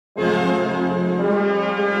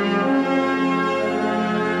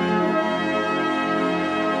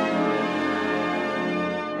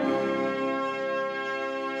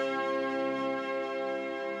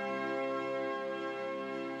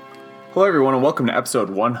Hello, everyone, and welcome to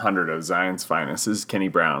episode 100 of Zion's Finest. This is Kenny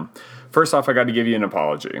Brown. First off, I got to give you an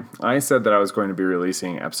apology. I said that I was going to be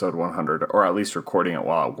releasing episode 100, or at least recording it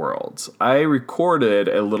while at Worlds. I recorded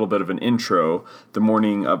a little bit of an intro the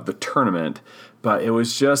morning of the tournament, but it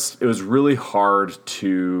was really hard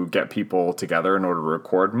to get people together in order to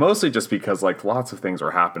record, mostly just because lots of things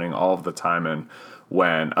were happening all of the time, and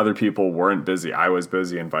when other people weren't busy, I was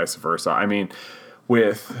busy, and vice versa. I mean,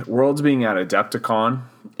 with Worlds being at Adepticon,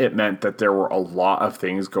 it meant that there were a lot of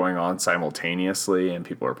things going on simultaneously, and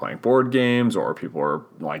people were playing board games, or people were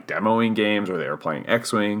demoing games, or they were playing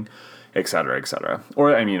X-Wing, etc., etc.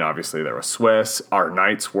 Or, I mean, obviously there was Swiss. Our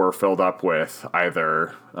nights were filled up with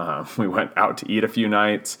either we went out to eat a few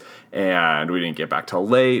nights, and we didn't get back till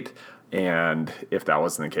late. And if that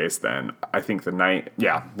wasn't the case, then I think the night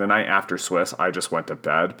after Swiss, I just went to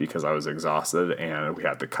bed because I was exhausted and we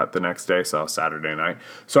had to cut the next day, so Saturday night.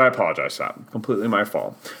 So I apologize for that. Completely my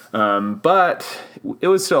fault. But it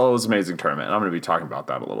was an amazing tournament, and I'm going to be talking about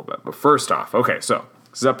that a little bit. But first off, okay, so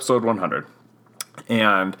this is episode 100,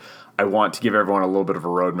 and I want to give everyone a little bit of a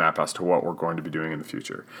roadmap as to what we're going to be doing in the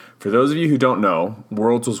future. For those of you who don't know,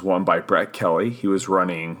 Worlds was won by Brett Kelly. He was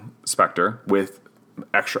running Spectre with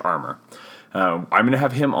extra armor. I'm going to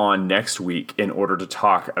have him on next week in order to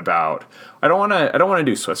talk about. I don't want to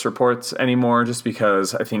do Swiss reports anymore, just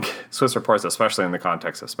because I think Swiss reports, especially in the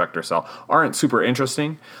context of Spectre Cell, aren't super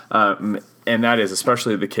interesting. And that is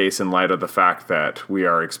especially the case in light of the fact that we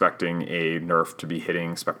are expecting a nerf to be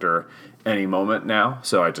hitting Spectre any moment now,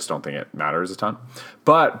 so I just don't think it matters a ton.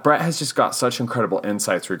 But Brett has just got such incredible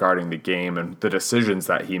insights regarding the game and the decisions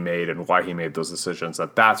that he made and why he made those decisions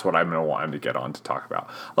that's what I'm going to want him to get on to talk about.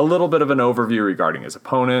 A little bit of an overview regarding his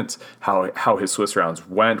opponents, how his Swiss rounds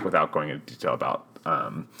went without going into detail about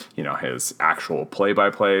his actual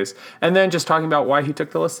play-by-plays, and then just talking about why he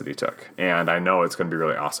took the list that he took. And I know it's going to be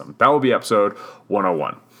really awesome. That will be episode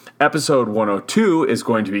 101. Episode 102 is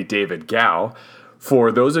going to be David Gao.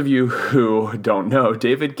 For those of you who don't know,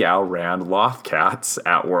 David Gao ran Lothcats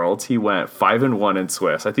at Worlds. He went 5-1 in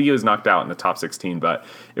Swiss. I think he was knocked out in the top 16, but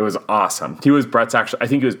it was awesome. I think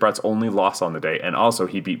he was Brett's only loss on the day, and also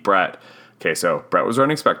he beat Brett. Okay, so Brett was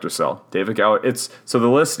running Spectre Cell. David Gao, so the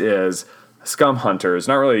list is Scum Hunters,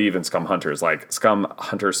 not really even Scum Hunters, like Scum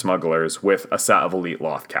Hunter Smugglers with a set of Elite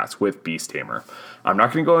Lothcats with Beast Tamer. I'm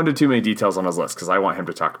not going to go into too many details on his list because I want him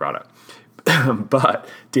to talk about it. But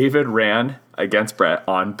David ran against Brett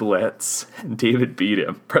on Blitz, and David beat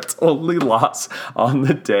him. Brett's only loss on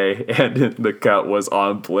the day and in the cut was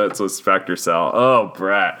on Blitz with Spectre Cell. Oh,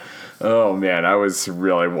 Brett. Oh, man, I was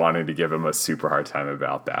really wanting to give him a super hard time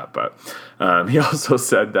about that. But he also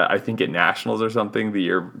said that I think at Nationals or something 2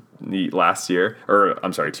 years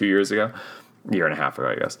ago, a year and a half ago,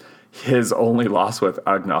 I guess, his only loss with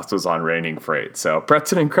Agnos was on Reigning Freight. So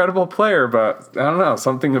Brett's an incredible player, but I don't know,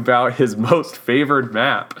 something about his most favored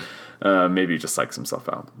map. Maybe he just psychs himself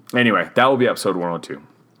out. Anyway, that will be episode 102.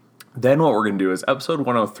 Then what we're going to do is episode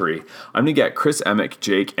 103, I'm going to get Chris Emick,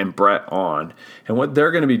 Jake, and Brett on. And what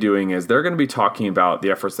they're going to be doing is they're going to be talking about the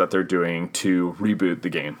efforts that they're doing to reboot the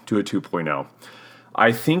game to a 2.0.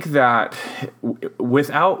 I think that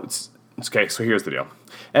okay, so here's the deal.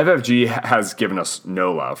 FFG has given us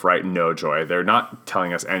no love, right? No joy. They're not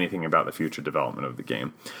telling us anything about the future development of the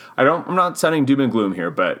game. I'm not setting doom and gloom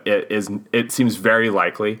here, but it seems very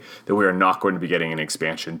likely that we are not going to be getting an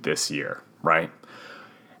expansion this year, right?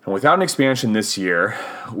 And without an expansion this year,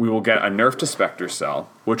 we will get a nerf to Spectre Cell,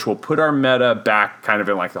 which will put our meta back kind of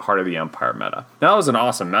in the heart of the Empire meta. Now, that was an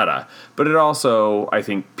awesome meta, but it also, I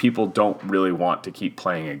think, people don't really want to keep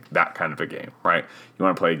playing that kind of a game, right? You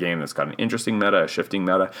want to play a game that's got an interesting meta, a shifting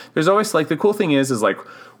meta. There's always, the cool thing is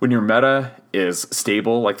when your meta is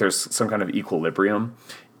stable, there's some kind of equilibrium,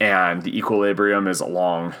 and the equilibrium is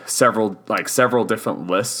along several different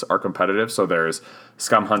lists are competitive. So there's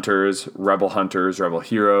Scum Hunters, Rebel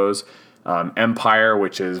Heroes, Empire,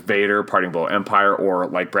 which is Vader, Parting Blow Empire, or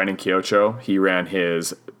Brandon Kiocho. He ran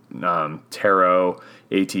his Taro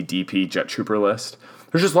ATDP Jet Trooper list.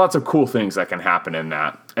 There's just lots of cool things that can happen in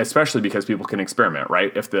that, especially because people can experiment,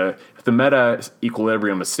 right? If the meta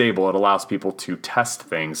equilibrium is stable, it allows people to test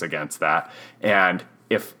things against that. And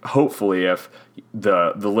if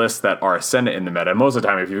the lists that are ascendant in the meta, most of the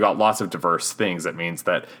time, if you've got lots of diverse things, that means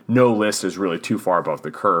that no list is really too far above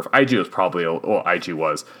the curve. IG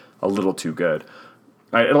was a little too good.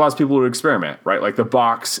 It allows people to experiment, right? The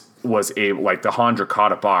box was able, the Han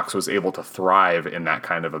Drakata box was able to thrive in that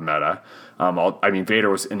kind of a meta. Vader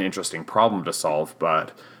was an interesting problem to solve,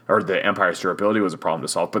 or the Empire's durability was a problem to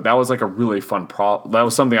solve, but that was a really fun problem. That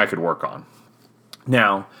was something I could work on.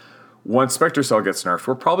 Now, once Spectre Cell gets nerfed,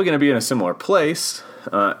 we're probably going to be in a similar place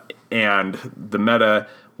and the meta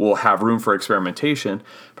will have room for experimentation.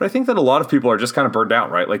 But I think that a lot of people are just kind of burned out,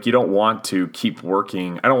 right? Like, you don't want to keep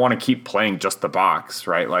working. I don't want to keep playing just the box,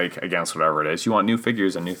 right? Like, against whatever it is. You want new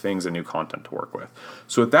figures and new things and new content to work with.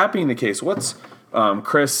 So with that being the case, what's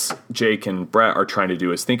Chris, Jake, and Brett are trying to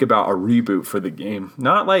do is think about a reboot for the game.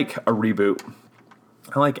 Not like a reboot.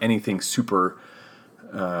 I like anything super...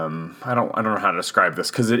 I don't know how to describe this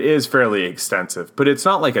because it is fairly extensive, but it's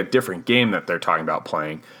not like a different game that they're talking about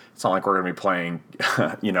playing. It's not like we're going to be playing,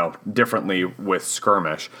 differently with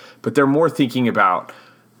Skirmish, but they're more thinking about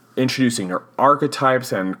introducing their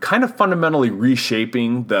archetypes and kind of fundamentally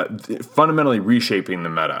reshaping the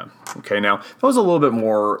meta. Okay, now that was a little bit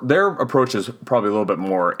more. Their approach is probably a little bit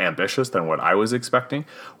more ambitious than what I was expecting.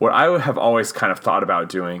 What I have always kind of thought about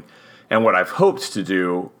doing, and what I've hoped to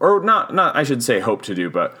do, or not I should say hope to do,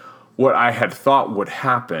 but what I had thought would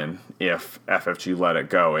happen if FFG let it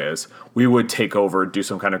go is we would take over, do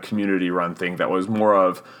some kind of community run thing that was more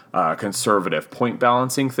of a conservative point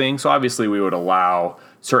balancing thing. So obviously we would allow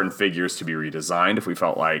certain figures to be redesigned if we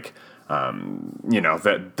felt like,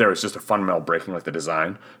 that there was just a fundamental breaking with the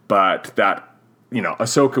design, but that,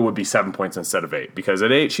 Ahsoka would be 7 points instead of 8, because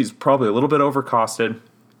at 8, she's probably a little bit overcosted.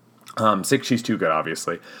 6, she's too good,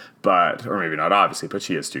 obviously, or maybe not obviously, but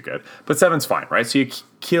she is too good. But 7's fine, right? So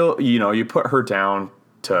you put her down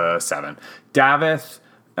to 7. Davith,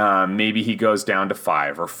 maybe he goes down to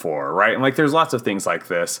 5 or 4, right? And there's lots of things like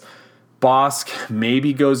this. Bosk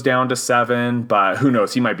maybe goes down to 7, but who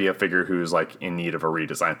knows? He might be a figure who's in need of a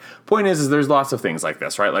redesign. Point is there's lots of things like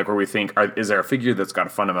this, right? Where we think, is there a figure that's got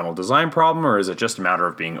a fundamental design problem, or is it just a matter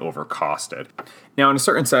of being overcosted? Now, in a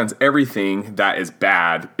certain sense, everything that is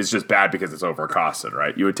bad is just bad because it's overcosted,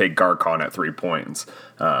 right? You would take Garcon at 3 points,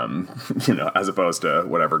 as opposed to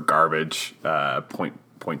whatever garbage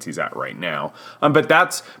points he's at right now. But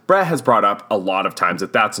Brett has brought up a lot of times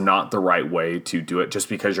that that's not the right way to do it, just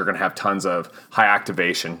because you're going to have tons of high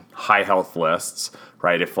activation, high health lists,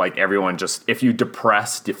 right? If if you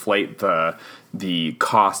deflate the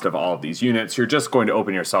cost of all of these units, you're just going to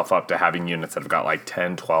open yourself up to having units that have got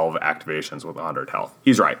 10, 12 activations with 100 health.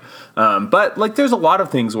 He's right. But there's a lot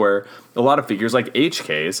of things where a lot of figures like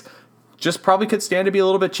HKs just probably could stand to be a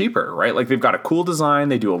little bit cheaper, right? They've got a cool design,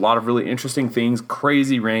 they do a lot of really interesting things,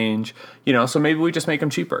 crazy range, so maybe we just make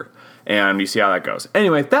them cheaper, and you see how that goes.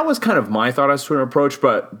 Anyway, that was kind of my thought as to an approach,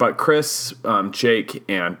 but Chris, Jake,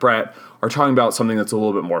 and Brett are talking about something that's a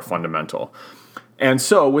little bit more fundamental. And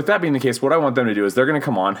so, with that being the case, what I want them to do is they're going to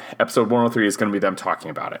come on. Episode 103 is going to be them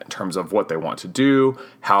talking about it in terms of what they want to do,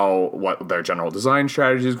 what their general design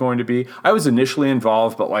strategy is going to be. I was initially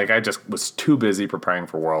involved, but I just was too busy preparing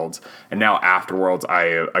for Worlds. And now after Worlds,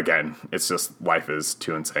 it's just life is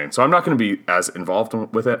too insane. So I'm not going to be as involved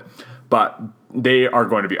with it, but they are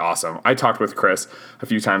going to be awesome. I talked with Chris a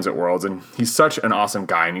few times at Worlds, and he's such an awesome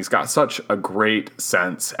guy, and he's got such a great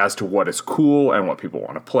sense as to what is cool and what people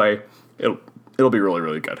want to play. It'll be really,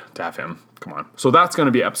 really good to have him come on. So that's going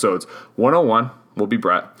to be episodes 101 will be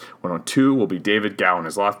Brett. 102 will be David Gow and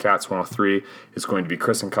his Lothcats. 103 is going to be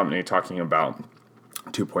Chris and company talking about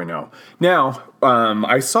 2.0. Now,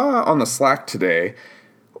 I saw on the Slack today,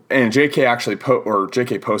 and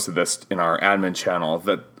JK posted this in our admin channel,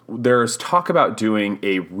 that there's talk about doing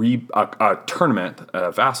a tournament,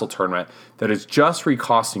 a Vassal tournament, that is just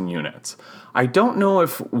recosting units. I don't know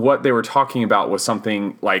if what they were talking about was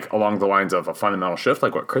something along the lines of a fundamental shift,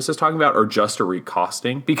 like what Chris is talking about, or just a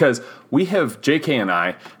recosting. Because we have, JK and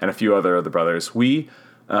I, and a few other brothers, we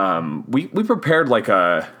prepared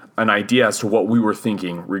an idea as to what we were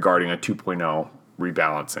thinking regarding a 2.0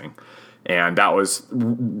 rebalancing. And that was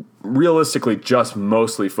realistically just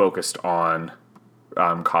mostly focused on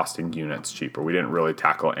costing units cheaper. We didn't really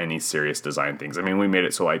tackle any serious design things. I mean, we made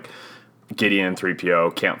it so Gideon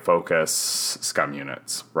 3PO can't focus scum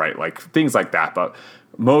units, right? Things like that. But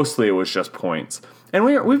mostly it was just points. And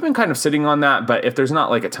we've been kind of sitting on that, but if there's not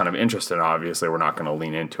a ton of interest in it, obviously we're not going to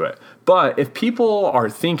lean into it. But if people are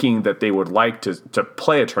thinking that they would like to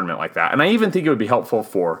play a tournament like that, and I even think it would be helpful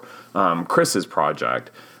for Chris's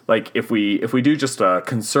project, if we do just a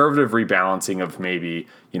conservative rebalancing of maybe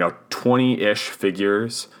 20-ish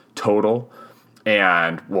figures total,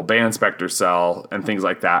 and we'll ban Spectre Cell and things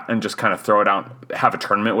like that, and just kind of throw it out, have a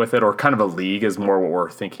tournament with it, or kind of a league is more what we're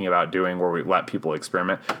thinking about doing, where we let people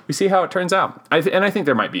experiment. We see how it turns out. And I think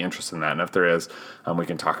there might be interest in that, and if there is, we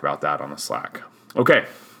can talk about that on the Slack. Okay,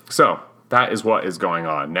 so that is what is going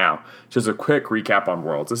on. Now, just a quick recap on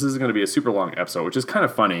Worlds. This is going to be a super long episode, which is kind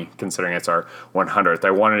of funny considering it's our 100th.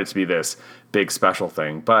 I wanted it to be this big special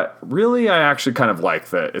thing, but really I actually kind of like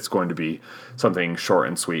that it's going to be something short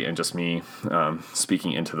and sweet and just me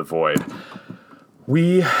speaking into the void.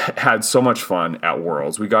 We had so much fun at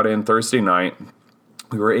Worlds. We got in Thursday night.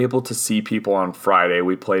 We were able to see people on Friday.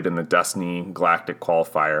 We played in the Destiny Galactic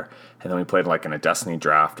Qualifier, and then we played like in a Destiny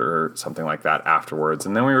draft or something like that afterwards.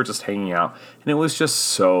 And then we were just hanging out, and it was just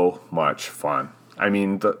so much fun. I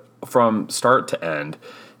mean, from start to end,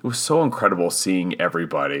 it was so incredible seeing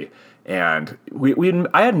everybody. And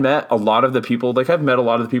I had met a lot of the people, like I've met a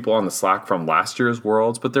lot of the people on the Slack from last year's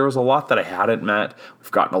Worlds, but there was a lot that I hadn't met.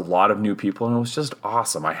 We've gotten a lot of new people, and it was just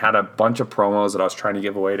awesome. I had a bunch of promos that I was trying to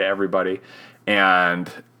give away to everybody,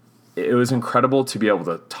 and it was incredible to be able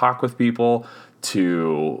to talk with people,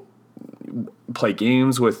 to play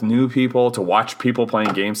games with new people, to watch people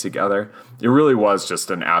playing games together. It really was just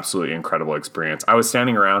an absolutely incredible experience. I was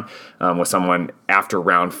standing around with someone after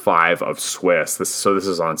round 5 of Swiss. This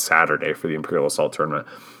is on Saturday for the Imperial Assault tournament.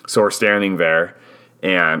 So we're standing there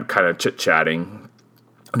and kind of chit-chatting.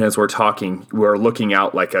 And as we're talking, we're looking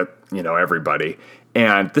out like at, everybody.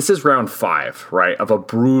 And this is round 5, right, of a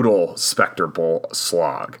brutal Spectre Bowl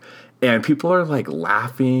slog. And people are like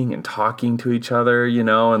laughing and talking to each other,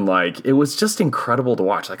 and like it was just incredible to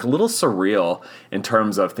watch, like a little surreal in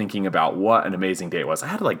terms of thinking about what an amazing day it was. I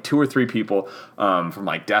had like 2 or 3 people from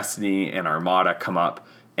like Destiny and Armada come up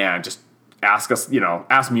and just ask us,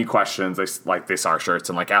 ask me questions. They saw our shirts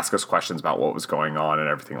and like ask us questions about what was going on and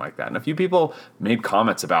everything like that. And a few people made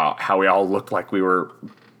comments about how we all looked like we were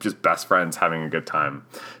just best friends having a good time.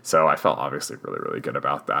 So I felt obviously really, really good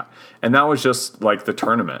about that. And that was just like the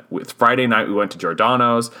tournament. With Friday night, we went to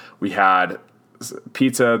Giordano's. We had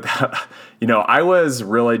pizza that, I was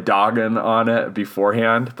really dogging on it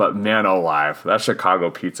beforehand, but man alive, that Chicago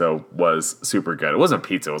pizza was super good. It wasn't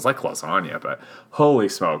pizza, it was like lasagna, but holy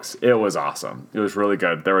smokes, it was awesome. It was really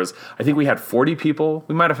good. I think we had 40 people.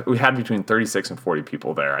 We had between 36 and 40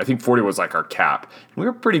 people there. I think 40 was like our cap. We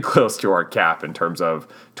were pretty close to our cap in terms of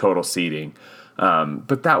total seating.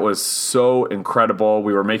 But that was so incredible.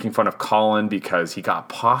 We were making fun of Colin because he got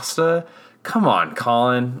pasta. Come on,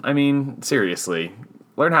 Colin. I mean, seriously,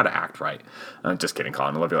 learn how to act right. Just kidding,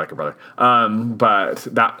 Colin. I love you like a brother. But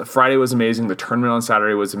that Friday was amazing. The tournament on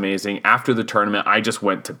Saturday was amazing. After the tournament, I just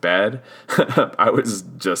went to bed. I was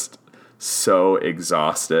just so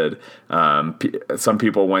exhausted. Some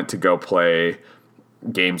people went to go play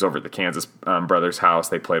games over at the Kansas brothers' house.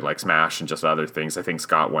 They played like Smash and just other things. I think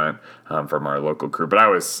Scott went from our local crew, but I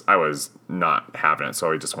was not having it, so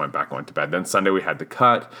we just went back and went to bed. Then Sunday we had the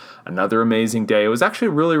cut, another amazing day. It was actually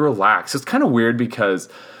really relaxed. It's kind of weird because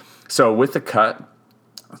with the cut,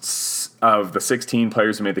 of the 16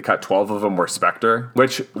 players who made the cut, 12 of them were Spectre,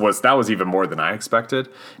 that was even more than I expected.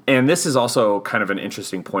 And this is also kind of an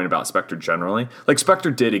interesting point about Spectre generally. Like, Spectre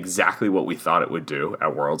did exactly what we thought it would do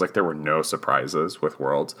at Worlds. Like, there were no surprises with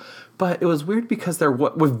Worlds. But it was weird because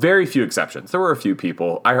with very few exceptions, there were a few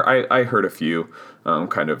people. I heard a few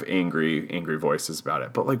kind of angry voices about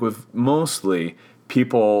it. But like with mostly,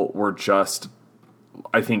 people were just,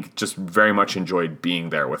 I think, just very much enjoyed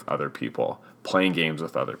being there with other people, playing games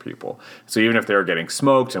with other people. So even if they were getting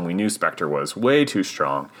smoked and we knew Spectre was way too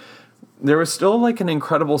strong, there was still like an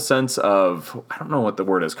incredible sense of, I don't know what the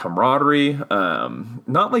word is, camaraderie,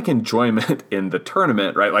 not like enjoyment in the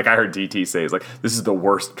tournament, right? Like I heard DT say, it's like, this is the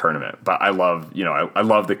worst tournament, but I love, I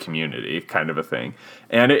love the community kind of a thing.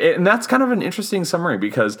 And and that's kind of an interesting summary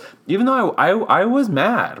because even though I was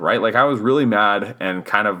mad, right? Like I was really mad and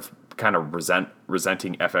kind of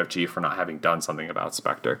resenting FFG for not having done something about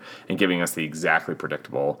Spectre and giving us the exactly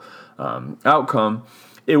predictable outcome.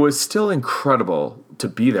 It was still incredible to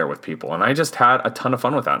be there with people, and I just had a ton of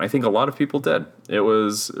fun with that. And I think a lot of people did. It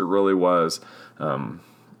really was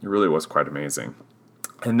quite amazing.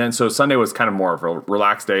 And then so Sunday was kind of more of a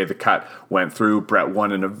relaxed day. The cut went through. Brett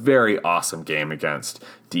won in a very awesome game against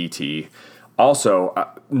DT. Also,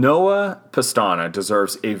 Noah Pastana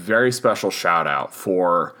deserves a very special shout out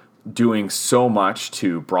for doing so much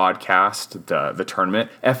to broadcast the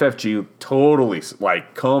tournament. FFG totally,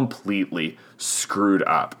 like, completely screwed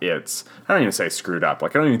up. I don't even say screwed up.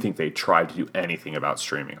 Like, I don't even think they tried to do anything about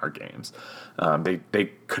streaming our games. They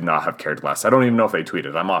could not have cared less. I don't even know if they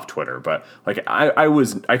tweeted. I'm off Twitter, but like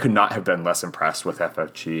I could not have been less impressed with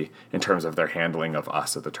FFG in terms of their handling of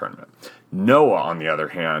us at the tournament. Noah, on the other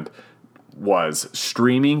hand, was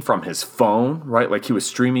streaming from his phone, right? Like he was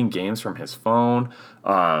streaming games from his phone.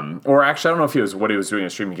 Or actually, I don't know if what he was doing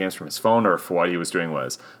is streaming games from his phone, or if what he was doing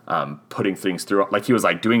was putting things through. Like he was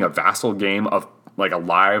like doing a Vassal game of, like a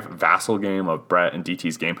live Vassal game of Brett and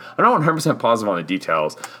DT's game. I'm not 100% positive on the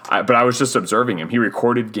details, but I was just observing him. He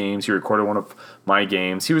recorded games. He recorded one of my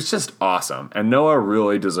games. He was just awesome. And Noah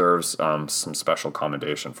really deserves some special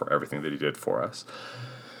commendation for everything that he did for us.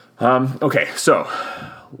 Okay, so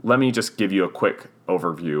let me just give you a quick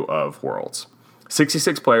overview of Worlds.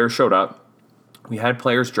 66 players showed up. We had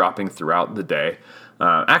players dropping throughout the day.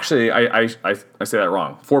 Actually, I say that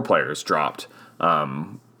wrong. 4 players dropped.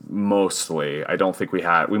 Mostly, I don't think we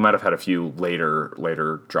might have had a few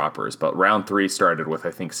later droppers, but round 3 started with,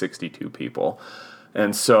 I think, 62 people.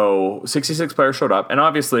 And so 66 players showed up, and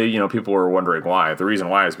obviously, people were wondering why. The reason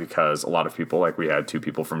why is because a lot of people, like we had 2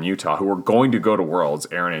 people from Utah who were going to go to Worlds,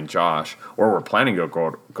 Aaron and Josh, or were planning to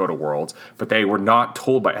go to Worlds, but they were not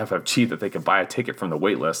told by FFG that they could buy a ticket from the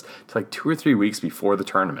waitlist to like 2 or 3 weeks before the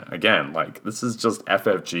tournament. Again, like this is just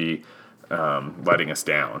FFG letting us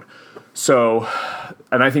down. So,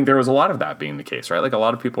 and I think there was a lot of that being the case, right? Like a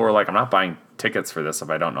lot of people were like, I'm not buying tickets for this if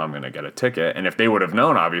I don't know I'm going to get a ticket. And if they would have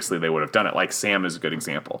known, obviously they would have done it. Like Sam is a good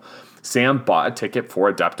example. Sam bought a ticket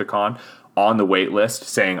for Adepticon on the wait list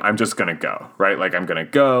saying, I'm just going to go, right? Like I'm going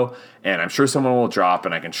to go and I'm sure someone will drop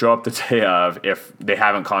and I can show up the day of if they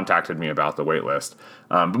haven't contacted me about the wait list.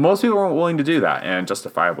 But most people weren't willing to do that, and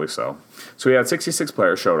justifiably so. So we had 66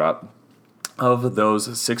 players showed up. Of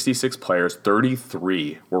those 66 players,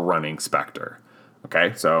 33 were running Spectre.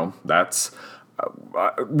 Okay, so that's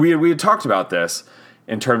we had talked about this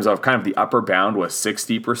in terms of kind of the upper bound was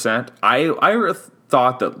 60%. I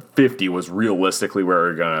thought that 50 was realistically where we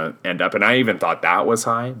were going to end up, and I even thought that was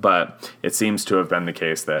high, but it seems to have been the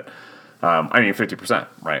case that 50%,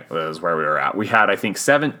 right, is where we were at. We had, I think,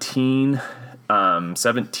 17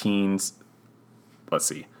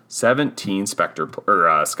 Spectre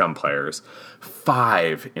or Scum players,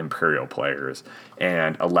 5 Imperial players,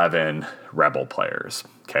 and 11 Rebel players.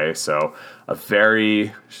 Okay, so a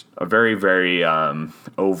very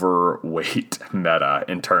overweight meta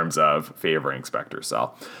in terms of favoring Spectre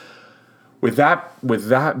Cell. With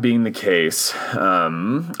that being the case,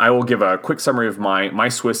 I will give a quick summary of my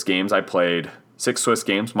Swiss games. I played 6 Swiss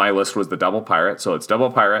games. My list was the Double Pirate, so it's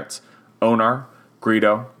Double Pirates, Onar,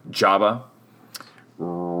 Greedo, Jabba,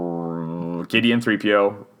 Gideon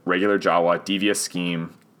 3PO, regular Jawa, Devious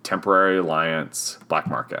Scheme, Temporary Alliance, Black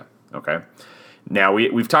Market. Okay. Now,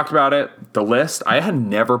 we've talked about it. The list, I had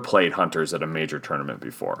never played Hunters at a major tournament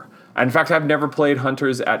before. In fact, I've never played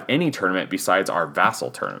Hunters at any tournament besides our Vassal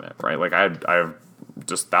tournament, right? Like,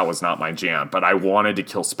 that was not my jam, but I wanted to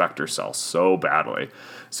kill Spectre Cell so badly.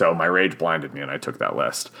 So my rage blinded me, and I took that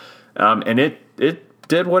list. And it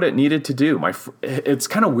did what it needed to do. It's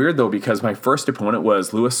kind of weird, though, because my first opponent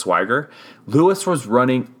was Lewis Swiger. Lewis was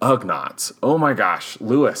running Ugnaughts. Oh my gosh.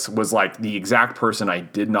 Lewis was like the exact person I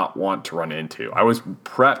did not want to run into. I was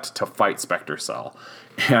prepped to fight Spectre Cell,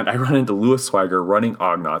 and I run into Lewis Swiger running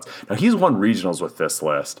Ugnaughts. Now, he's won regionals with this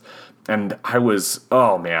list, and I was,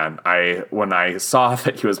 when I saw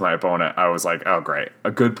that he was my opponent, I was like, oh, great.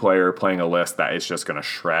 A good player playing a list that is just going to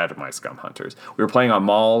shred my Scum Hunters. We were playing on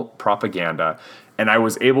Maul Propaganda, and I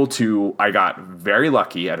got very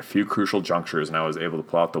lucky at a few crucial junctures, and I was able to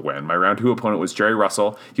pull out the win. My round 2 opponent was Jerry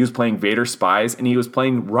Russell. He was playing Vader Spies, and he was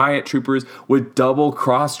playing Riot Troopers with double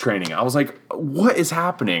cross-training. I was like, what is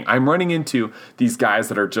happening? I'm running into these guys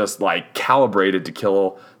that are just, like, calibrated to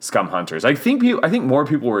kill Scum Hunters. I think more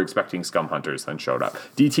people were expecting Scum Hunters than showed up.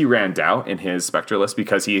 DT ran Doubt in his Spectre list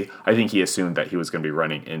because I think he assumed that he was going to be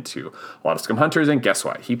running into a lot of Scum Hunters, and guess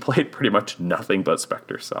what? He played pretty much nothing but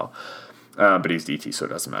Spectre Cell. But he's DT, so it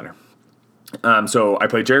doesn't matter. So I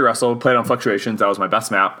played Jerry Russell, played on Fluctuations. That was my best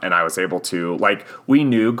map, and I was able to, we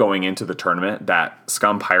knew going into the tournament that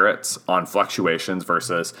Scum Pirates on Fluctuations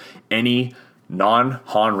versus any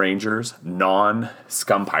non-Han Rangers,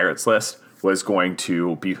 non-Scum Pirates list was going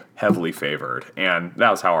to be heavily favored, and that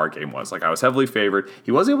was how our game was. Like, I was heavily favored. He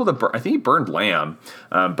was able to I think he burned Lamb,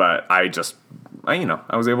 but I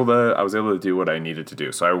was able to do what I needed to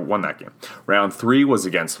do. So I won that game. Round 3 was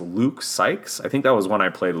against Luke Sykes. I think that was when I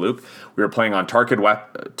played Luke. We were playing on Tarkin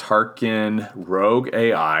Rogue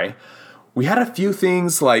AI. We had a few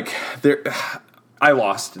things I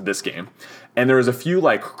lost this game, and there was a few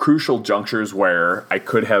crucial junctures where I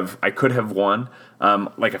could have won. I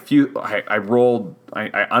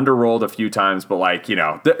underrolled a few times, but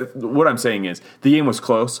what I'm saying is the game was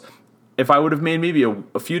close. If I would have made maybe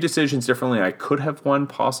a few decisions differently, I could have won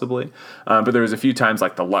possibly. But there was a few times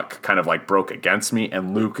the luck kind of broke against me,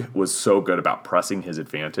 and Luke was so good about pressing his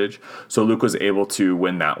advantage. So Luke was able to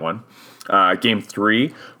win that one. Game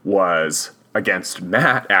 3 was against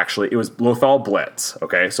Matt, actually. It was Lothal Blitz,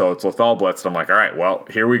 okay? So it's Lothal Blitz, and I'm like, all right, well,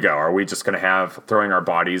 here we go. Are we just going to have throwing our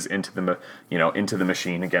bodies into the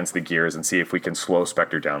machine against the gears and see if we can slow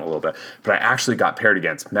Spectre down a little bit? But I actually got paired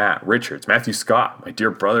against Matt Richards, Matthew Scott, my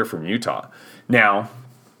dear brother from Utah. Now,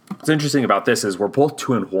 what's interesting about this is we're both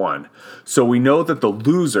 2-1, so we know that the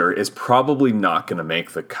loser is probably not going to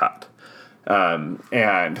make the cut.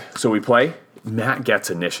 And so we play. Matt gets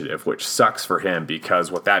initiative, which sucks for him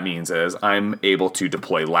because what that means is I'm able to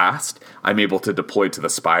deploy last. I'm able to deploy to the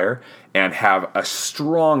spire and have a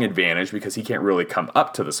strong advantage because he can't really come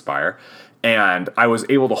up to the spire. And I was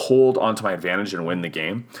able to hold onto my advantage and win the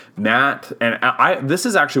game. Matt, and this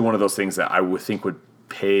is actually one of those things that I would think would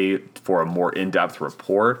pay for a more in-depth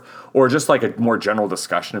report or just like a more general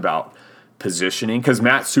discussion about positioning, because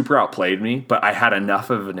Matt super outplayed me, but I had enough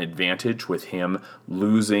of an advantage with him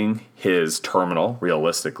losing his terminal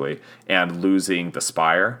realistically and losing the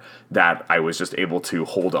spire that I was just able to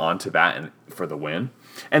hold on to that and for the win.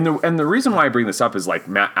 And the reason why I bring this up is like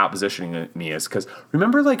Matt outpositioning me is because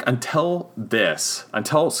remember, like until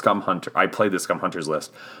Scum Hunter, I played the Scum Hunters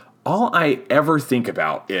list. All I ever think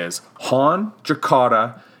about is Han,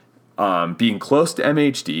 Jakata, being close to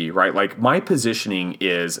MHD, right? Like my positioning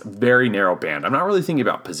is very narrow band. I'm not really thinking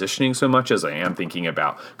about positioning so much as I am thinking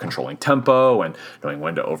about controlling tempo and knowing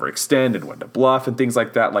when to overextend and when to bluff and things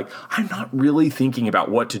like that. Like I'm not really thinking about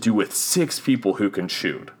what to do with 6 people who can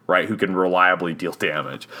shoot, right? Who can reliably deal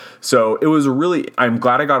damage. So it was I'm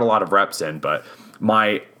glad I got a lot of reps in, but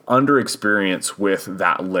my under experience with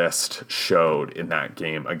that list showed in that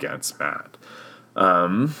game against Matt.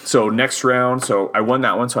 So next round, so I won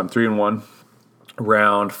that one, so I'm 3-1.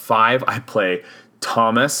 Round 5, I play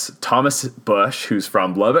Thomas Bush, who's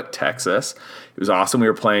from Lubbock, Texas. It was awesome. We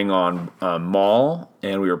were playing on Mall,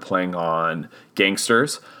 and we were playing on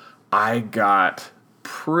Gangsters. I got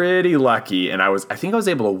pretty lucky, and I think I was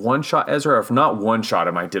able to one-shot Ezra. If not one-shot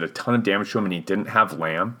him, I did a ton of damage to him, and he didn't have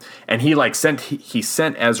Lamb. And he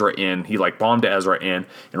sent Ezra in. He like bombed Ezra in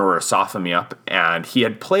order to soften me up. And he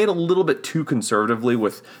had played a little bit too conservatively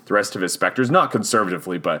with the rest of his Spectres. Not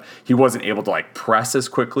conservatively, but he wasn't able to like press as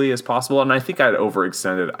quickly as possible. And I think I had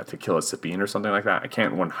overextended to kill a Sabine or something like that. I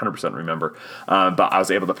can't 100% remember. But I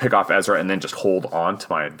was able to pick off Ezra and then just hold on to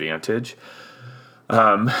my advantage.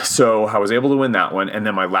 So I was able to win that one, and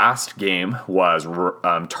then my last game was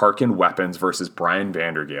Tarkin Weapons versus Brian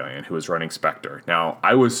Vandergalen, who was running Spectre. Now,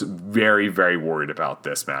 I was very, very worried about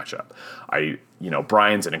this matchup.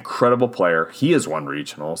 Brian's an incredible player. He has won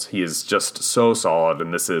regionals. He is just so solid,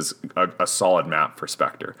 and this is a solid map for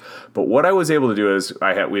Spectre. But what I was able to do is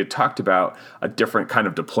we had talked about a different kind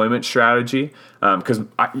of deployment strategy, because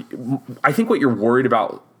I think what you're worried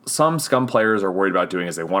about, some Scum players are worried about doing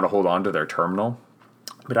is they want to hold on to their terminal.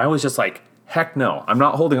 But I was just like, heck no, I'm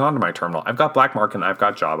not holding on to my terminal. I've got Black Mark and I've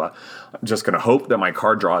got Jabba. I'm just going to hope that my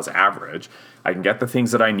card draw is average. I can get the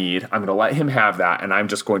things that I need. I'm going to let him have that, and I'm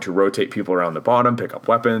just going to rotate people around the bottom, pick up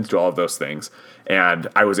weapons, do all of those things. And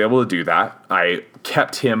I was able to do that. I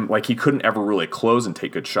kept him, like he couldn't ever really close and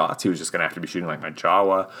take good shots. He was just going to have to be shooting like my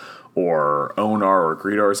Jawa or Onar or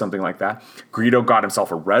Greedo or something like that. Greedo got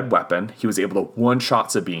himself a red weapon. He was able to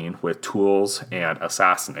one-shot Sabine with tools and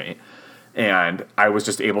assassinate. And I was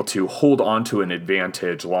just able to hold on to an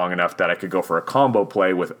advantage long enough that I could go for a combo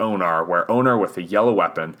play with Onar, where Onar with the yellow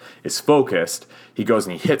weapon is focused. He goes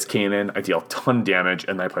and he hits Kanan. I deal a ton of damage,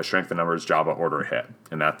 and then I play Strength in Numbers, Jabba, order a hit.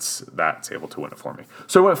 And that's able to win it for me.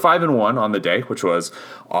 So I went 5-1 on the day, which was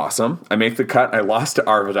awesome. I make the cut. I lost to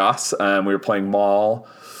Arvidas. We were playing Maul.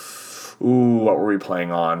 What were we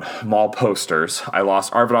playing on? Maul Posters. I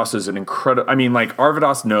lost. Arvidas is an incredible...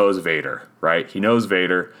 Arvidas knows Vader, right? He knows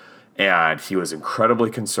Vader. And he was incredibly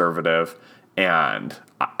conservative, and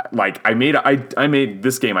I made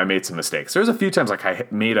this game. I made some mistakes. There's a few times I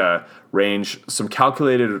made some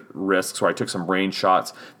calculated risks where I took some range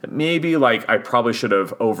shots that maybe I probably should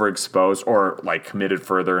have overexposed or committed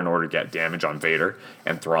further in order to get damage on Vader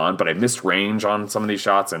and Thrawn. But I missed range on some of these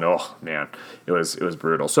shots, and oh man, it was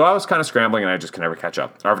brutal. So I was kind of scrambling, and I just could never catch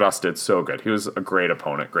up. Arvidas did so good. He was a great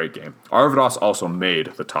opponent, great game. Arvidas also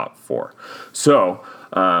made the top 4. So.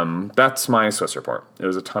 That's my Swiss report. It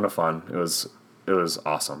was a ton of fun. It was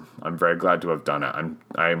awesome. I'm very glad to have done it.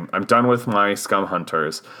 I'm done with my Scum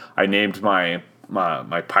Hunters. I named my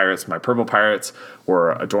pirates. My purple pirates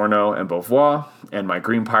were Adorno and Beauvoir, and my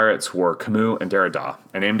green pirates were Camus and Derrida.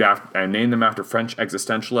 I named them after French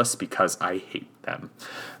existentialists because I hate them.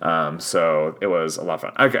 So it was a lot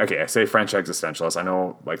of fun. Okay, I say French existentialists. I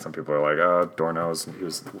know some people are like, oh, Adorno's, he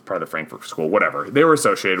was part of the Frankfurt School, whatever. They were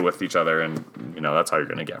associated with each other, and that's how you're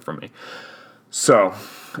going to get from me. So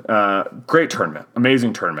great tournament,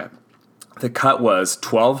 amazing tournament. The cut was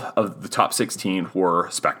 12 of the top 16 were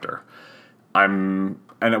Spectre.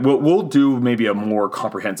 We'll do maybe a more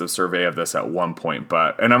comprehensive survey of this at one point,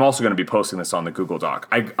 and I'm also going to be posting this on the Google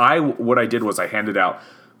Doc. What I did was I handed out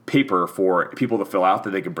paper for people to fill out that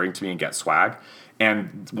they can bring to me and get swag.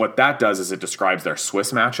 And what that does is it describes their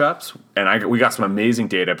Swiss matchups. And we got some amazing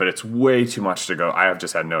data, but it's way too much to go. I have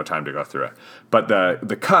just had no time to go through it. But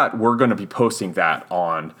the cut, we're going to be posting that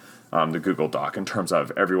on the Google Doc in terms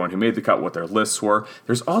of everyone who made the cut, what their lists were.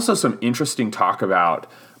 There's also some interesting talk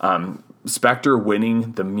about Spectre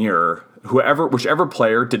winning the mirror. Whichever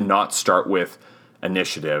player did not start with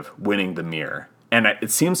initiative winning the mirror. And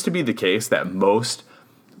it seems to be the case that most,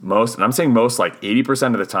 and I'm saying most, like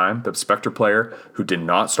 80% of the time, the Spectre player who did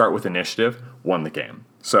not start with initiative won the game.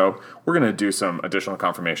 So we're going to do some additional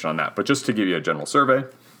confirmation on that. But just to give you a general survey,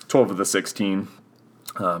 12 of the 16,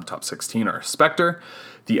 top 16 are Spectre.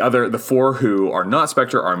 The 4 who are not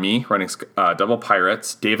Spectre are me, running Double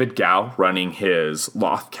Pirates, David Gao running his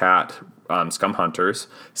Lothcat Scum Hunters,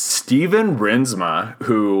 Steven Rinsma,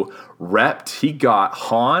 who he got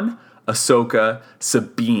Han, Ahsoka,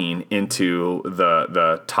 Sabine into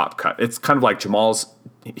the top cut. It's kind of like Jamal's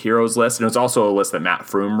heroes list, and it's also a list that Matt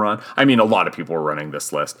Froome run. I mean, a lot of people were running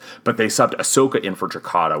this list, but they subbed Ahsoka in for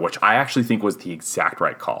Drakata, which I actually think was the exact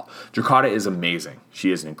right call. Drakata is amazing.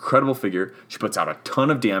 She is an incredible figure. She puts out a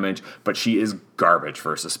ton of damage, but she is garbage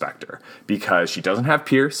versus Spectre because she doesn't have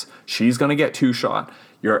Pierce. She's going to get 2-shot.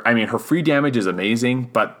 Her free damage is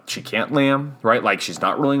amazing, but she can't lamb, right? Like, she's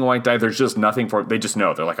not rolling a white die. There's just nothing for it. They just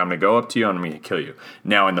know. They're like, I'm going to go up to you and I'm going to kill you.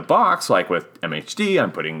 Now, in the box, like with MHD,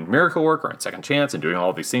 I'm putting Miracle Worker and Second Chance and doing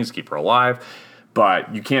all these things to keep her alive.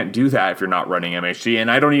 But you can't do that if you're not running MHD.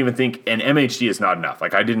 And I don't even think, and MHD is not enough.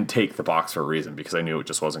 Like, I didn't take the box for a reason because I knew it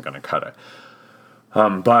just wasn't going to cut it.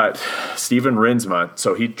 But Steven Rinsma,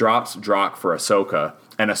 so he drops Drak for Ahsoka.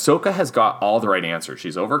 And Ahsoka has got all the right answers.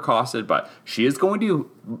 She's overcosted, but she's going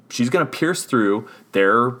to pierce through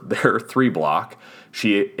their 3 block.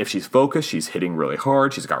 If she's focused, she's hitting really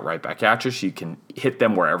hard. She's got right back at you. She can hit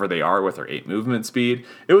them wherever they are with her 8 movement speed.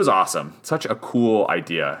 It was awesome. Such a cool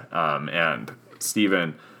idea. And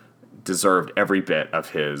Steven deserved every bit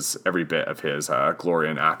of his glory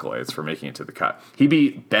and accolades for making it to the cut. He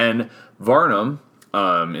beat Ben Varnum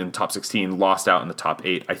in top 16, lost out in the top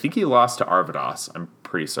 8. I think he lost to Arvidas. I'm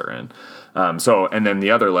pretty certain. And then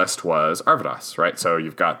the other list was Arvidas, right? So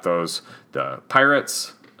you've got the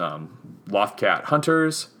Pirates, Lothcat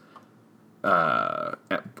Hunters,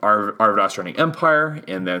 Arvidas running Empire,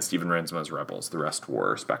 and then Steven Rinsma's Rebels. The rest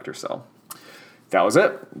were Spectre Cell. That was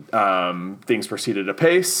it. Things proceeded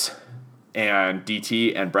apace, and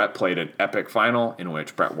DT and Brett played an epic final in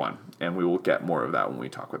which Brett won. And we will get more of that when we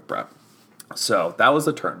talk with Brett. So that was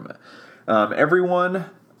the tournament. Everyone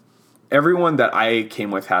that I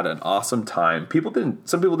came with had an awesome time.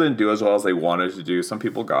 Some people didn't do as well as they wanted to do. Some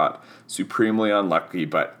people got supremely unlucky,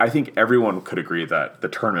 but I think everyone could agree that the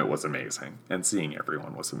tournament was amazing and seeing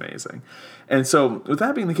everyone was amazing. And so with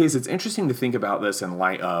that being the case, it's interesting to think about this in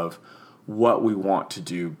light of what we want to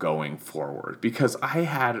do going forward, because I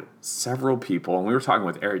had several people, and we were talking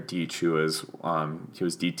with Eric Deitch, who was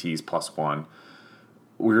DT's +1.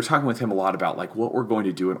 We were talking with him a lot about like what we're going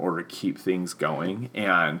to do in order to keep things going.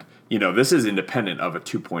 And, this is independent of a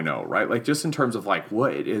 2.0, right? Like just in terms of like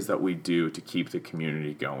what it is that we do to keep the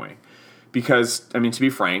community going. Because, to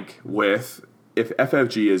be frank, if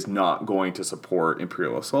FFG is not going to support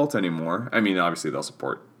Imperial Assault anymore, obviously they'll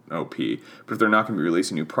support OP, but if they're not going to be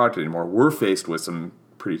releasing new product anymore, we're faced with some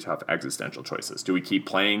pretty tough existential choices. Do we keep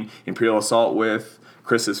playing Imperial Assault with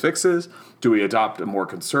Chris's fixes? Do we adopt a more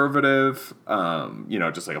conservative,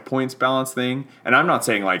 just like a points balance thing? And I'm not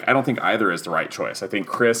saying I don't think either is the right choice. I think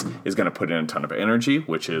Chris is going to put in a ton of energy,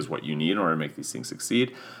 which is what you need in order to make these things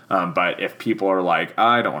succeed. But if people are like,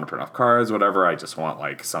 I don't want to print off cards, whatever, I just want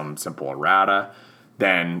like some simple errata,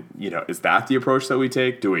 then, is that the approach that we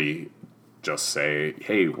take? Do we just say,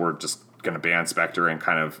 hey, we're just going to ban Spectre and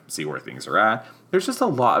kind of see where things are at? There's just a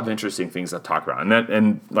lot of interesting things to talk about.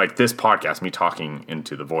 And this podcast, me talking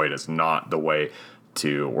into the void, is not the way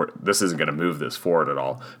this isn't going to move this forward at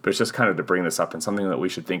all. But it's just kind of to bring this up and something that we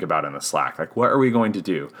should think about in the Slack. Like, what are we going to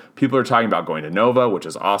do? People are talking about going to Nova, which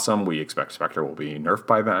is awesome. We expect Spectre will be nerfed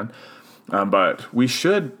by then. But we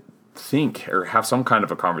should think or have some kind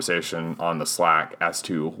of a conversation on the Slack as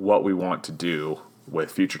to what we want to do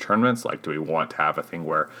with future tournaments. Like, do we want to have a thing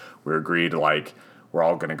where we agree to we're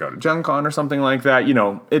all going to go to Gen Con or something like that?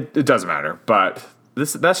 It doesn't matter. But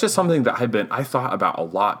that's just something that I thought about a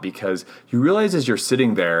lot, because you realize as you're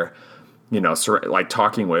sitting there,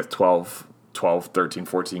 talking with 12, 13,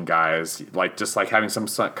 14 guys, just having some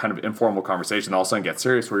kind of informal conversation, all of a sudden get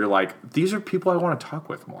serious, where you're like, these are people I want to talk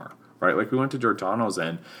with more, right? Like we went to Giordano's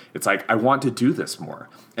and it's like, I want to do this more.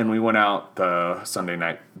 And we went out the Sunday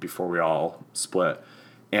night before we all split.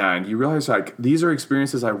 And you realize like these are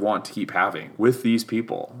experiences I want to keep having with these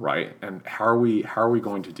people, right? And how are we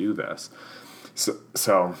going to do this?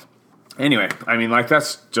 So anyway, I mean, like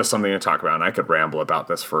that's just something to talk about, and I could ramble about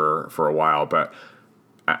this for a while, but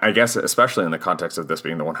I guess especially in the context of this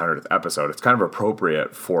being the 100th episode, it's kind of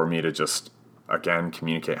appropriate for me to just again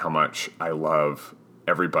communicate how much I love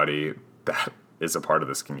everybody that is a part of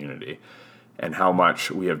this community, and how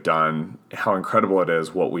much we have done, how incredible it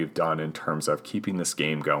is what we've done in terms of keeping this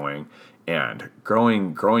game going and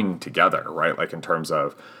growing together, right? Like in terms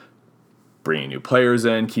of bringing new players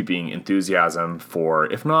in, keeping enthusiasm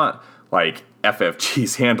for, if not like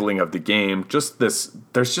FFG's handling of the game,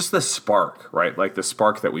 there's just this spark, right? Like the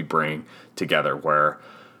spark that we bring together where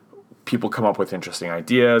people come up with interesting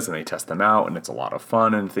ideas and they test them out and it's a lot of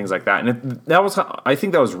fun and things like that. And I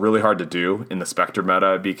think that was really hard to do in the Spectre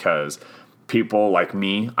meta because people like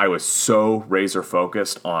me, I was so razor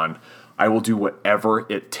focused on I will do whatever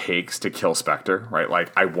it takes to kill Spectre, right?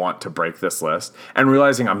 Like I want to break this list and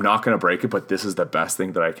realizing I'm not going to break it, but this is the best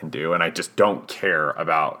thing that I can do. And I just don't care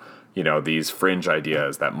about, these fringe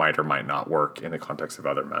ideas that might or might not work in the context of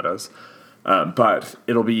other metas. But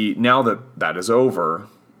it'll be, now that that is over,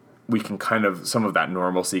 we can some of that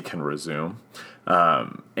normalcy can resume.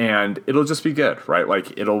 And it'll just be good, right?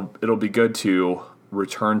 Like it'll be good to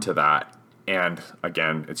return to that. And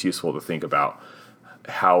again, it's useful to think about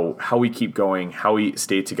how we keep going, how we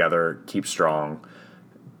stay together, keep strong.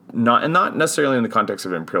 Not necessarily in the context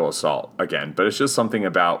of Imperial Assault again, but it's just something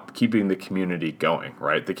about keeping the community going,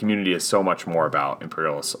 right? The community is so much more about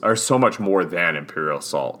so much more than Imperial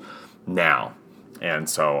Assault now. And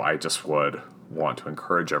so I just would want to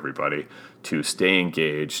encourage everybody to stay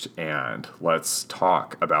engaged and let's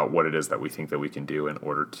talk about what it is that we think that we can do in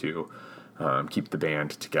order to keep the band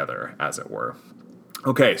together, as it were.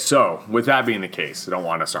 Okay, so with that being the case, I don't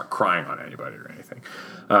want to start crying on anybody or anything,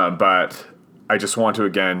 but I just want to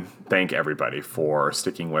again thank everybody for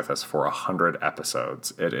sticking with us for 100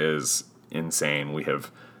 episodes. It is insane. We have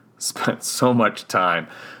spent so much time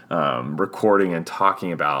recording and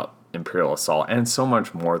talking about Imperial Assault and so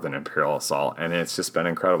much more than Imperial Assault, and it's just been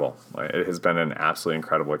incredible. It has been an absolutely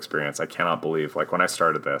incredible experience. I cannot believe, like when I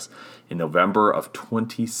started this in November of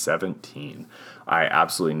 2017, I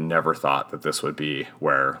absolutely never thought that this would be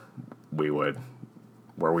where we would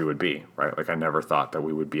be, right? Like I never thought that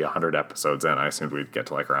we would be 100 episodes in. I assumed we'd get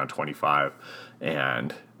to like around 25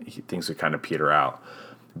 and things would kind of peter out,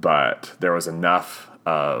 but there was enough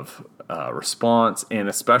of response, and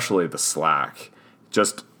especially the Slack,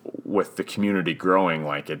 just with the community growing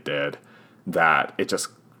like it did, that it just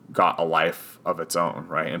got a life of its own,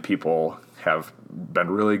 right? And people have been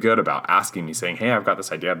really good about asking me, saying, hey, I've got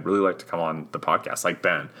this idea. I'd really like to come on the podcast. Like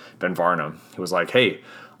Ben Varnum, he was like, hey,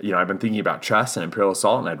 I've been thinking about chess and Imperial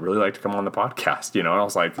Assault, and I'd really like to come on the podcast. And I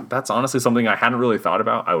was like, that's honestly something I hadn't really thought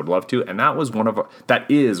about. I would love to. And that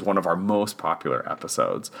is one of our most popular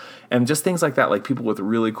episodes. And just things like that, like people with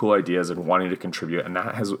really cool ideas and wanting to contribute. And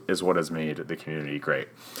that is what has made the community great.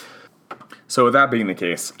 So with that being the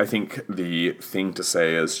case, I think the thing to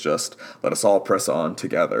say is just let us all press on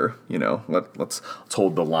together. Let's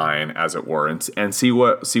hold the line, as it were, and see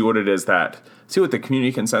what it is see what the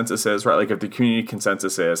community consensus is, right? Like if the community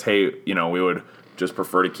consensus is, hey, we would just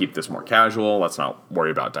prefer to keep this more casual, let's not worry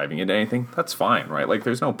about diving into anything, that's fine, right? Like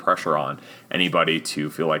there's no pressure on anybody to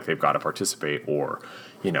feel like they've got to participate or,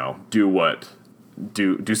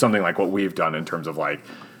 do something like what we've done in terms of like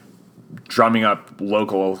drumming up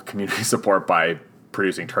local community support by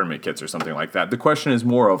producing tournament kits or something like that. The question is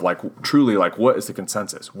more of like truly like what is the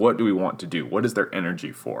consensus? What do we want to do? What is their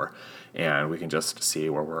energy for? And we can just see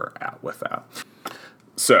where we're at with that.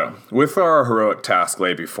 So with our heroic task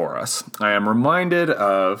laid before us, I am reminded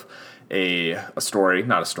of a story,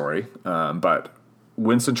 not a story, but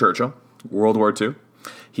Winston Churchill, World War II.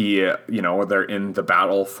 He, they're in the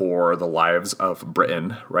battle for the lives of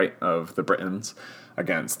Britain, right? Of the Britons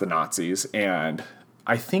against the Nazis. And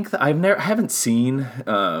I think that I haven't seen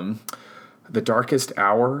The Darkest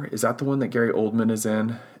Hour. Is that the one that Gary Oldman is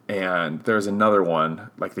in? And there's another one,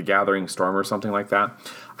 like The Gathering Storm or something like that.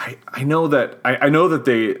 I know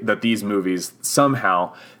that these movies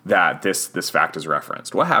somehow that this fact is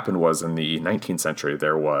referenced. What happened was in the 19th century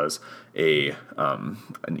there was an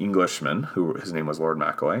Englishman who his name was Lord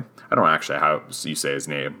Macaulay. I don't actually how you say his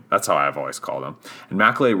name. That's how I've always called him. And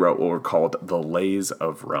Macaulay wrote what were called the Lays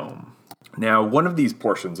of Rome. Now, one of these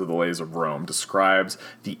portions of the Lays of Rome describes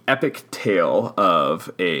the epic tale of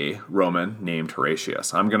a Roman named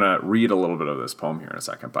Horatius. I'm going to read a little bit of this poem here in a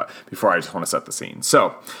second, but before I just want to set the scene.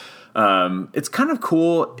 So, It's kind of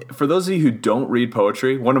cool. For those of you who don't read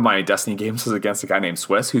poetry, one of my Destiny games was against a guy named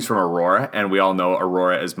Swiss, who's from Aurora, and we all know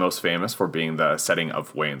Aurora is most famous for being the setting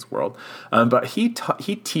of Wayne's World. But he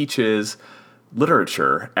teaches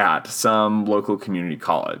literature at some local community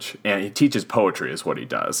college, and he teaches poetry is what he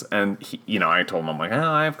does. And I told him, I'm like,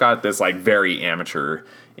 I've got this like very amateur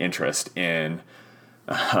interest in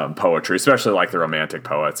poetry, especially like the romantic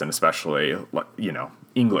poets, and especially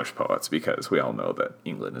English poets, because we all know that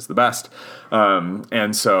England is the best.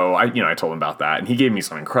 And so I told him about that, and he gave me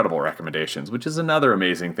some incredible recommendations, which is another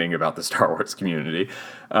amazing thing about the Star Wars community.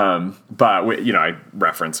 I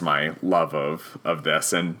reference my love of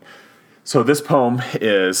this. And so this poem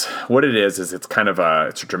is what it is it's kind of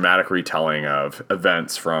it's a dramatic retelling of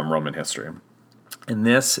events from Roman history. And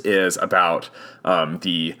this is about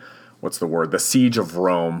the siege of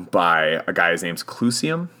Rome by a guy, his name's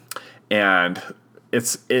Clusium. And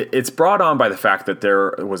it's brought on by the fact that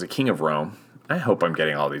there was a king of Rome. I hope I'm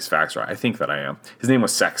getting all these facts right. I think that I am. His name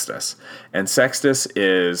was Sextus. And Sextus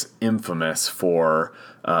is infamous for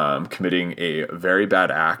committing a very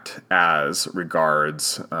bad act as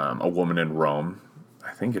regards a woman in Rome.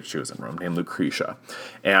 I think she was in Rome, named Lucretia.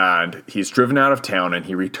 And he's driven out of town, and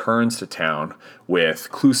he returns to town with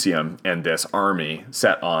Clusium and this army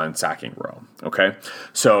set on sacking Rome. Okay?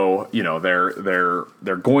 So,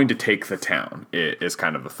 they're going to take the town, is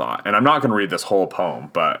kind of the thought. And I'm not going to read this whole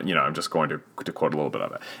poem, but, I'm just going to quote a little bit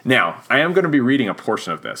of it. Now, I am going to be reading a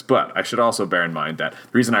portion of this, but I should also bear in mind that the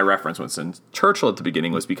reason I referenced Winston Churchill at the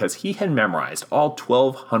beginning was because he had memorized all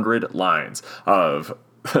 1,200 lines of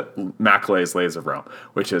Macaulay's Lays of Rome,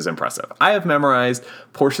 which is impressive. I have memorized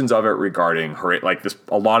portions of it regarding this.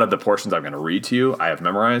 A lot of the portions I'm going to read to you, I have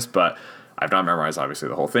memorized, but I've not memorized obviously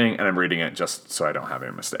the whole thing, and I'm reading it just so I don't have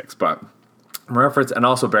any mistakes. But reference, and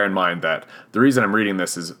also bear in mind that the reason I'm reading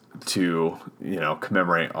this is to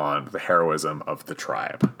commemorate on the heroism of the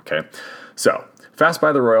tribe. Okay, so fast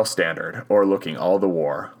by the royal standard, o'erlooking all the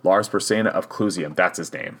war, Lars Porsena of Clusium, that's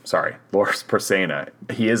his name. Sorry, Lars Porsena.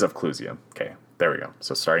 He is of Clusium. Okay. There we go.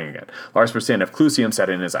 So starting again. Lars Porsena of Clusium sat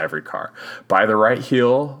in his ivory car. By the right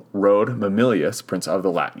heel rode Mamilius, prince of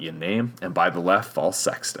the Latian name, and by the left false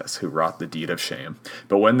Sextus, who wrought the deed of shame.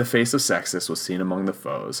 But when the face of Sextus was seen among the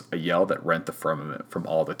foes, a yell that rent the firmament from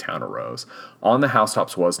all the town arose. On the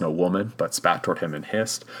housetops was no woman, but spat toward him and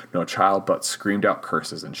hissed, no child, but screamed out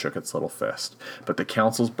curses and shook its little fist. But the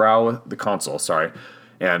consul,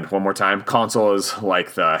 and one more time, consul is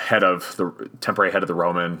like the temporary head of the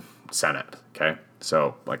Roman Senate, okay?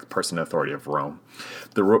 So, like the person in authority of Rome.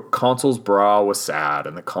 The consul's brow was sad,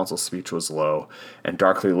 and the consul's speech was low, and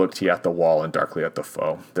darkly looked he at the wall and darkly at the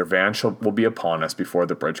foe. Their van will be upon us before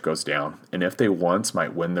the bridge goes down, and if they once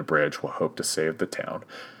might win the bridge, will hope to save the town.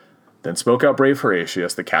 Then spoke out brave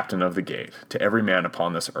Horatius, the captain of the gate, to every man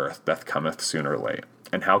upon this earth death cometh soon or late.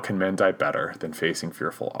 And how can men die better than facing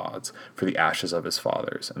fearful odds for the ashes of his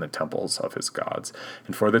fathers and the temples of his gods,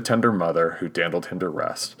 and for the tender mother who dandled him to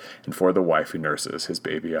rest, and for the wife who nurses his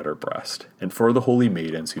baby at her breast, and for the holy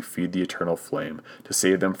maidens who feed the eternal flame, to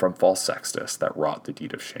save them from false Sextus that wrought the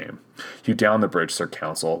deed of shame. Hew down the bridge, Sir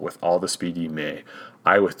Counsel, with all the speed ye may.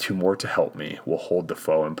 I, with two more to help me, will hold the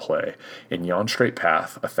foe in play. In yon straight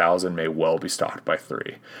path 1,000 may well be stalked by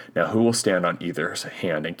 3. Now who will stand on either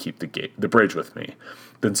hand and keep the bridge with me?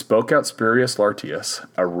 Then spoke out Spurius Lartius,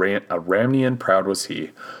 a Ramnian proud was he.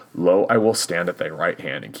 Lo, I will stand at thy right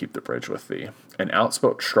hand and keep the bridge with thee. And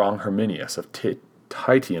outspoke strong Herminius of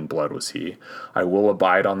Titian blood was he. I will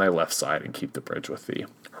abide on thy left side and keep the bridge with thee.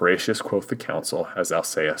 Horatius quoth the counsel, as thou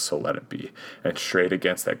sayest, so let it be. And straight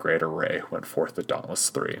against that great array went forth the dauntless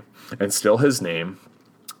 3. And still his name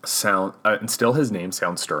sounds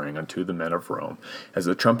stirring unto the men of Rome, as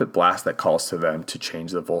the trumpet blast that calls to them to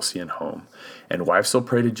change the Volscian home. And wives still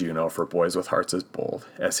pray to Juno for boys with hearts as bold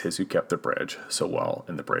as his who kept the bridge so well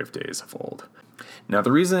in the brave days of old. Now,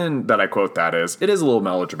 the reason that I quote that is, it is a little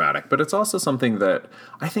melodramatic, but it's also something that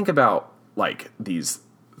I think about, like, these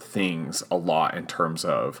things a lot in terms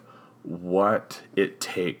of what it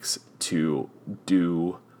takes to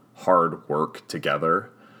do hard work together.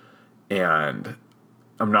 And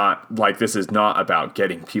I'm not, like, this is not about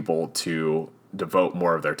getting people to devote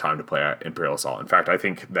more of their time to play Imperial Assault. In fact, I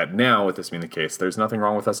think that now, with this being the case, there's nothing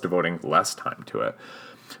wrong with us devoting less time to it.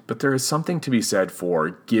 But there is something to be said for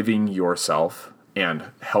giving yourself and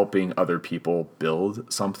helping other people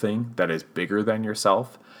build something that is bigger than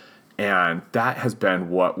yourself. And that has been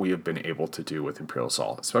what we have been able to do with Imperial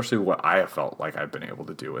Assault, especially what I have felt like I've been able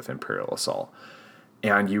to do with Imperial Assault.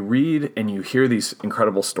 And you read and you hear these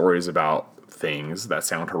incredible stories about things that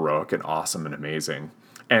sound heroic and awesome and amazing.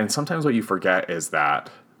 And sometimes what you forget is that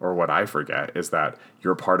or what I forget, is that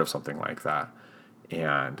you're a part of something like that.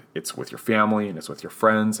 And it's with your family, and it's with your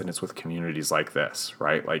friends, and it's with communities like this,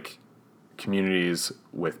 right? Like communities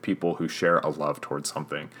with people who share a love towards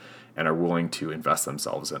something and are willing to invest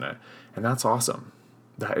themselves in it. And that's awesome.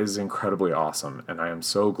 That is incredibly awesome. And I am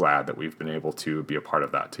so glad that we've been able to be a part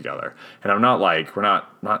of that together. And I'm not like, we're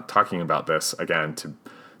not talking about this again to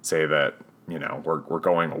say that, we're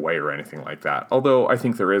going away or anything like that. Although I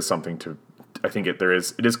think there is something it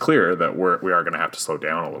is clear that we are going to have to slow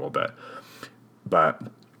down a little bit. But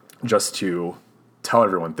just to tell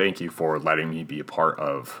everyone, thank you for letting me be a part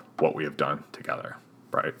of what we have done together,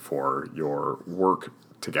 right? For your work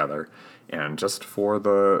together, and just for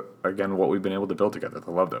what we've been able to build together,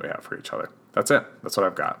 the love that we have for each other. That's it. That's what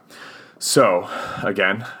I've got. So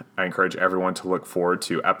again, I encourage everyone to look forward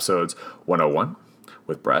to episodes 101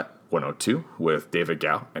 with Brett, 102 with David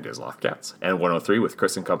Gow and his Loftcats, and 103 with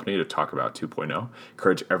Chris and company to talk about 2.0.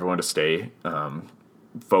 Encourage everyone to stay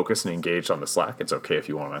focused and engaged on the Slack. It's okay if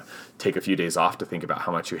you want to take a few days off to think about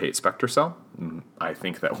how much you hate SpectreCell. I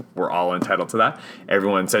think that we're all entitled to that.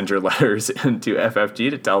 Everyone send your letters into FFG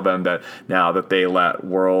to tell them that now that they let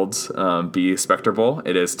Worlds be Spectrable,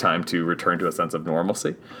 it is time to return to a sense of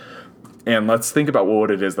normalcy. And let's think about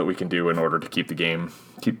what it is that we can do in order to keep the game,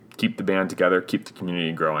 keep the band together, keep the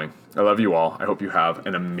community growing. I love you all. I hope you have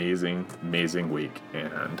an amazing, amazing week,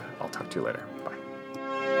 and I'll talk to you later. Bye.